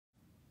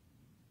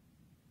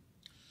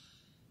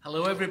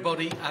Hello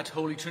everybody at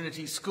Holy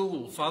Trinity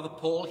School. Father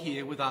Paul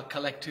here with our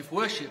collective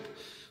worship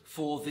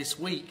for this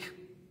week.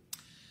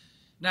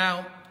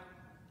 Now,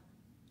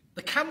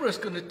 the camera is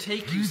going to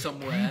take you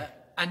somewhere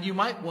and you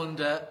might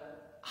wonder,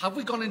 have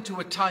we gone into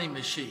a time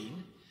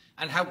machine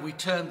and have we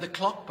turned the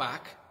clock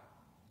back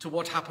to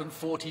what happened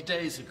 40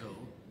 days ago?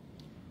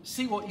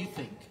 See what you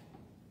think.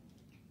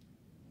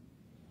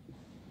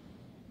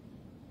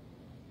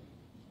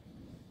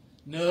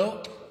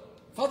 No,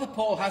 Father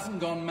Paul hasn't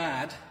gone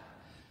mad.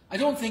 I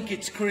don't think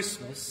it's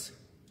Christmas,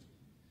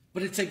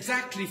 but it's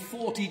exactly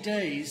 40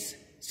 days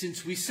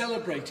since we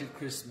celebrated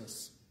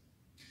Christmas.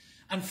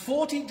 And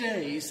 40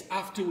 days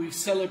after we've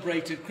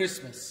celebrated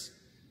Christmas,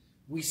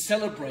 we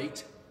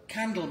celebrate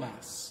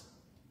Candlemas,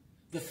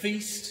 the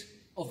feast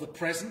of the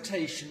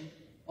presentation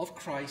of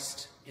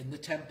Christ in the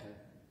temple,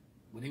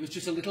 when he was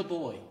just a little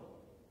boy.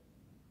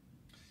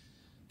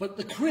 But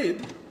the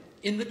crib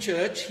in the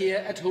church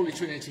here at Holy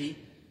Trinity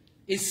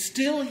is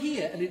still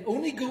here, and it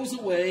only goes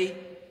away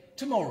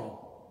tomorrow.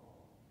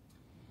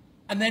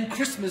 And then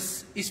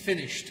Christmas is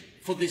finished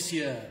for this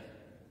year.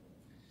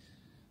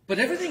 But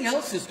everything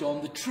else is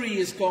gone. The tree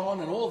is gone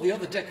and all the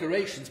other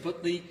decorations,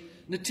 but the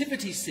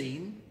nativity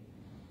scene,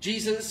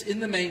 Jesus in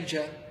the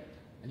manger,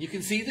 and you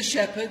can see the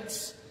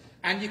shepherds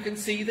and you can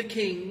see the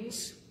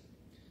kings,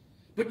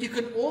 but you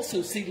can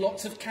also see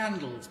lots of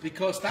candles,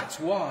 because that's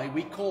why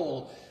we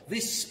call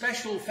this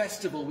special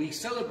festival we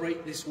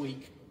celebrate this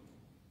week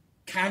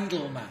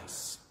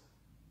Candlemas.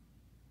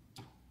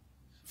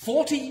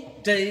 40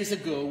 days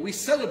ago, we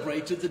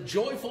celebrated the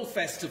joyful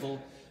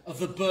festival of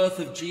the birth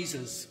of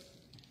Jesus.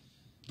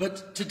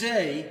 But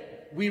today,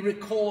 we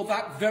recall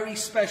that very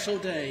special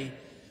day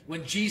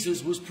when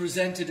Jesus was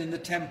presented in the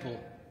temple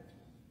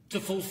to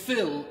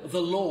fulfill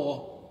the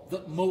law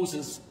that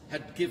Moses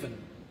had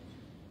given,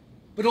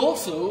 but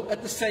also,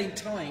 at the same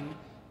time,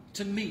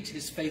 to meet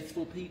his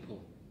faithful people.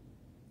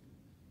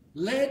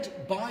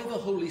 Led by the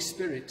Holy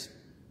Spirit,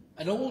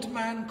 an old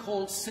man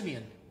called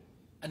Simeon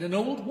and an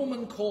old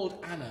woman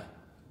called Anna,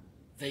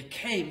 they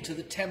came to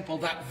the temple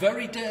that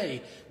very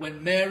day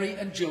when Mary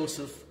and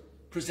Joseph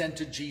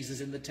presented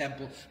Jesus in the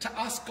temple to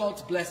ask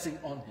God's blessing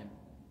on him.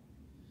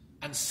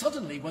 And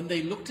suddenly, when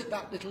they looked at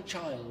that little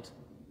child,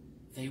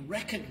 they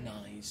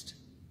recognized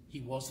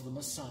he was the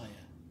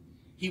Messiah.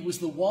 He was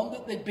the one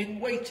that they'd been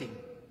waiting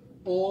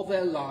all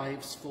their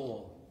lives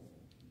for.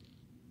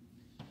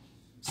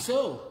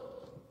 So,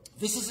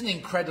 this is an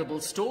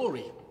incredible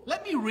story.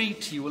 Let me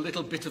read to you a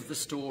little bit of the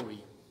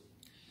story.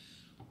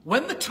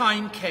 When the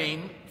time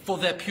came for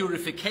their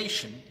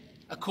purification,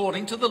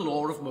 according to the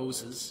law of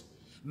Moses,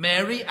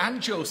 Mary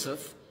and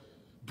Joseph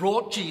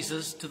brought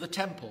Jesus to the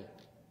temple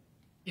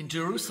in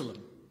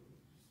Jerusalem,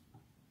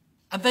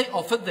 and they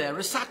offered there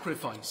a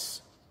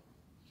sacrifice.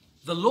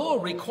 The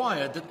law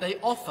required that they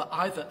offer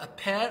either a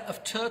pair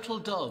of turtle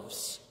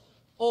doves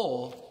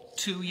or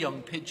 2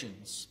 young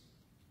pigeons.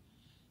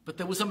 But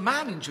there was a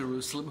man in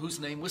Jerusalem whose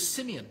name was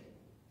Simeon.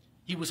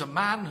 He was a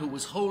man who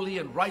was holy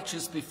and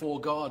righteous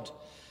before God,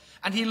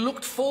 and he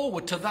looked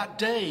forward to that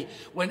day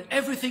when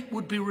everything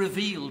would be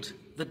revealed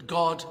that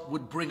God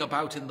would bring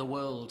about in the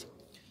world.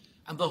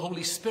 And the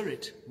Holy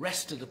Spirit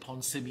rested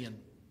upon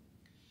Simeon.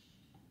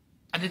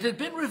 And it had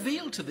been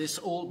revealed to this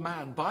old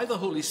man by the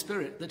Holy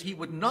Spirit that he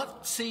would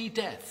not see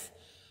death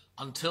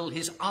until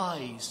his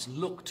eyes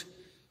looked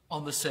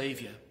on the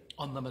Saviour,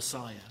 on the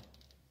Messiah.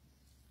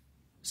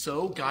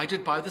 So,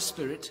 guided by the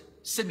Spirit,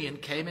 Simeon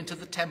came into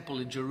the temple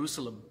in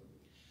Jerusalem.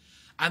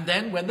 And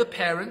then when the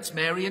parents,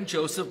 Mary and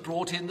Joseph,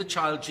 brought in the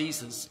child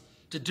Jesus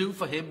to do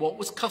for him what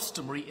was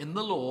customary in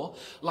the law,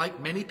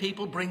 like many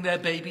people bring their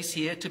babies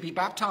here to be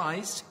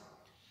baptized,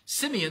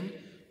 Simeon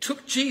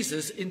took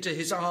Jesus into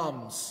his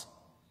arms.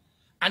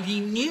 And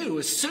he knew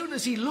as soon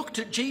as he looked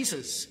at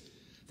Jesus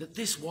that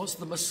this was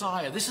the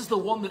Messiah. This is the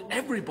one that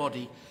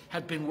everybody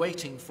had been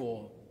waiting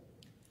for.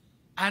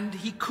 And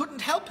he couldn't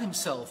help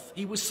himself.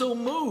 He was so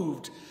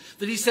moved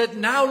that he said,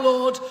 "Now,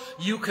 Lord,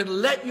 you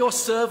can let your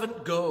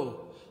servant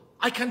go.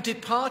 I can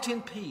depart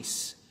in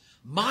peace.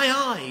 My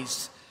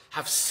eyes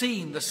have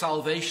seen the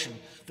salvation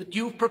that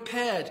you've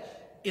prepared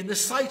in the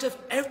sight of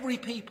every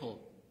people,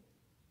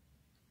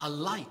 a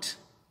light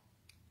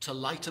to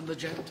lighten the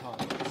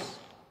Gentiles."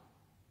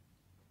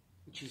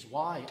 Which is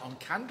why on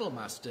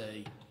Candlemas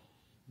Day,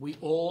 we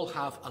all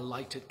have a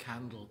lighted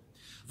candle.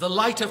 The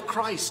light of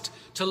Christ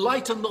to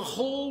lighten the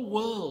whole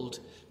world,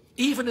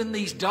 even in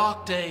these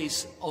dark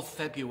days of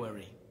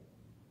February.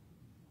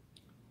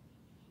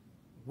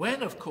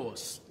 When, of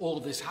course, all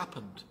this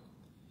happened,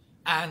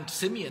 and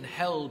Simeon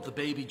held the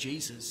baby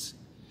Jesus,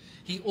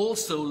 he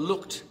also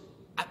looked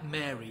at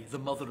Mary, the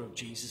mother of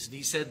Jesus, and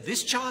he said,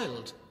 "This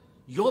child,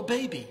 your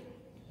baby,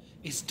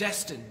 is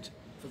destined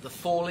for the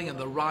falling and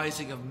the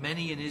rising of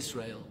many in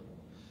Israel.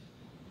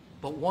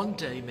 But one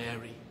day,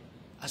 Mary,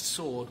 a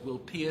sword will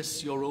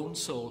pierce your own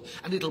soul,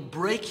 and it'll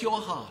break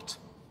your heart."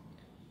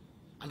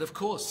 And of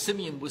course,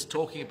 Simeon was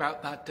talking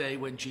about that day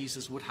when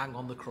Jesus would hang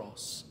on the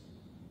cross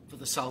for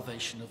the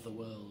salvation of the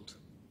world.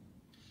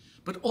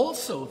 But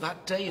also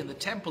that day in the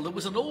temple, there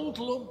was an old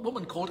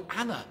woman called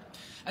Anna.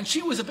 And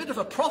she was a bit of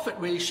a prophet,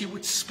 really. She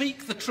would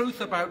speak the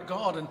truth about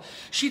God. And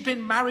she'd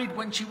been married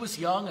when she was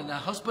young, and her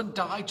husband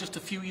died just a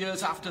few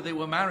years after they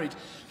were married.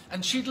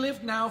 And she'd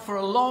lived now for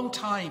a long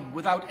time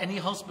without any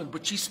husband.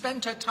 But she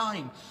spent her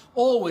time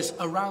always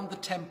around the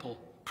temple,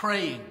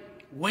 praying,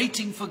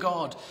 waiting for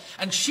God.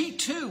 And she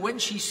too, when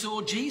she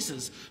saw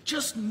Jesus,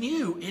 just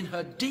knew in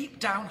her deep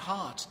down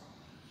heart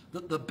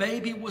that the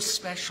baby was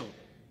special.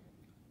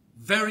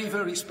 Very,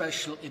 very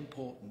special,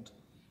 important.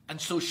 And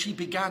so she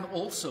began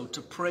also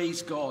to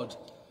praise God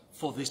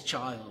for this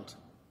child.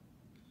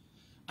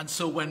 And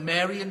so when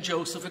Mary and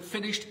Joseph had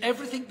finished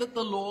everything that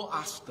the law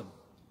asked them,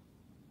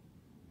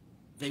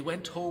 they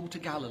went home to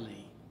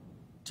Galilee,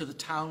 to the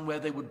town where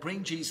they would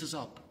bring Jesus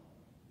up,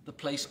 the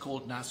place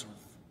called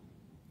Nazareth.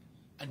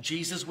 And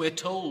Jesus, we're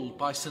told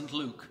by St.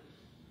 Luke,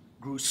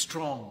 grew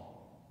strong.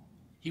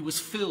 He was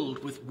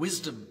filled with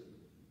wisdom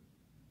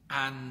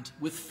and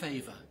with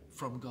favor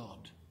from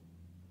God.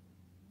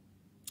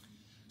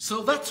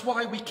 So that's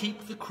why we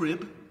keep the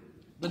crib,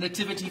 the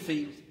nativity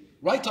field,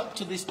 right up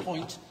to this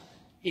point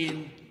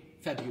in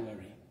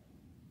February.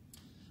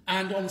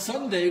 And on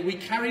Sunday, we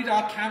carried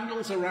our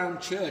candles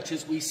around church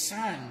as we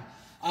sang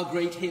our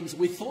great hymns.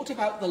 We thought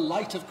about the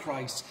light of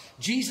Christ,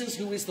 Jesus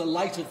who is the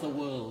light of the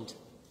world.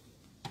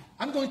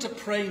 I'm going to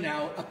pray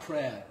now a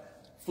prayer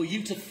for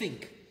you to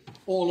think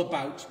all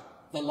about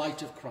the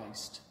light of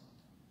Christ.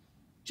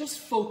 Just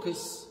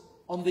focus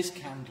on this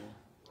candle.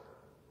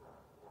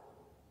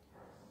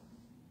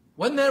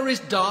 When there is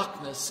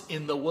darkness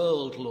in the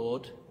world,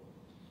 Lord,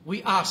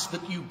 we ask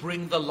that you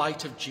bring the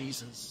light of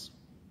Jesus.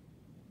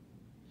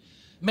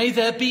 May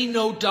there be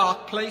no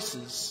dark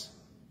places,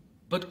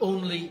 but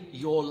only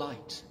your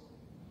light.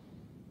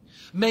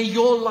 May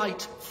your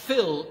light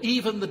fill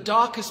even the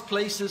darkest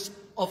places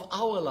of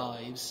our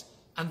lives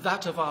and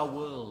that of our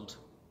world.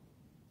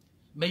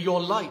 May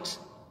your light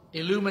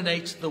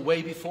illuminate the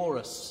way before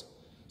us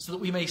so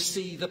that we may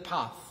see the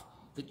path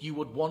that you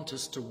would want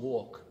us to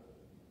walk.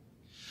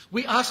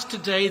 We ask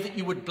today that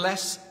you would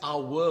bless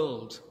our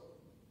world,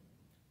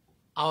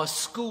 our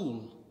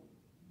school,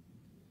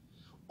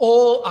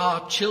 all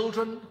our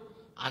children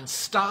and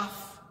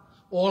staff,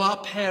 all our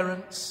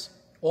parents,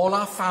 all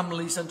our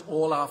families and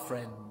all our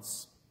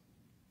friends.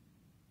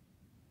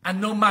 And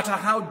no matter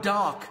how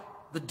dark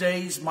the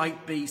days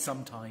might be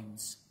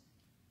sometimes,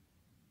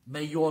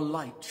 may your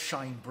light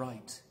shine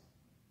bright,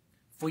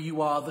 for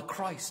you are the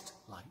Christ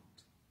light.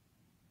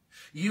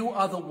 You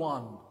are the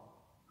one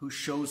who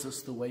shows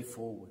us the way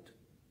forward.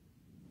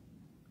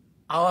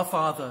 Our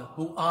Father,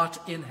 who art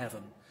in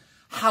heaven,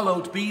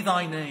 hallowed be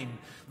thy name.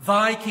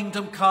 Thy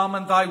kingdom come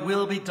and thy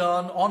will be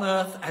done on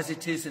earth as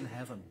it is in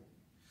heaven.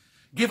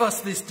 Give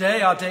us this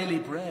day our daily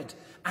bread,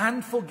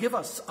 and forgive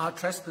us our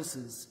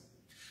trespasses,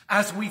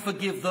 as we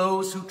forgive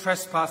those who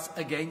trespass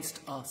against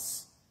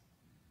us.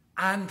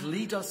 And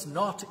lead us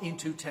not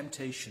into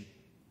temptation,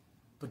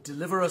 but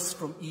deliver us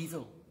from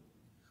evil.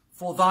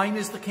 For thine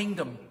is the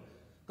kingdom,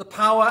 the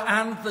power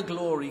and the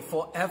glory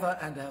forever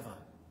and ever.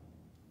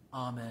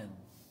 Amen.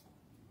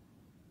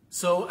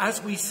 So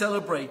as we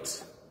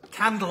celebrate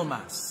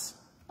Candlemas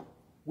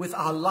with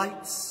our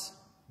lights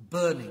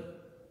burning,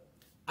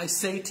 I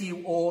say to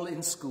you all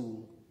in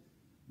school,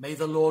 may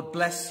the Lord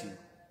bless you.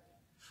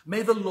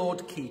 May the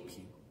Lord keep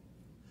you.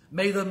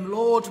 May the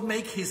Lord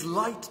make his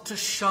light to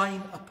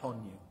shine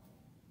upon you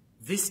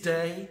this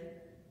day,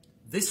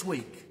 this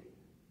week,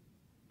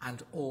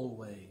 and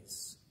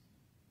always.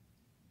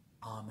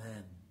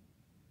 Amen.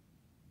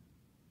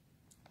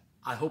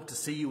 I hope to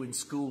see you in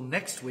school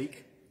next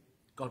week,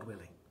 God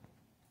willing.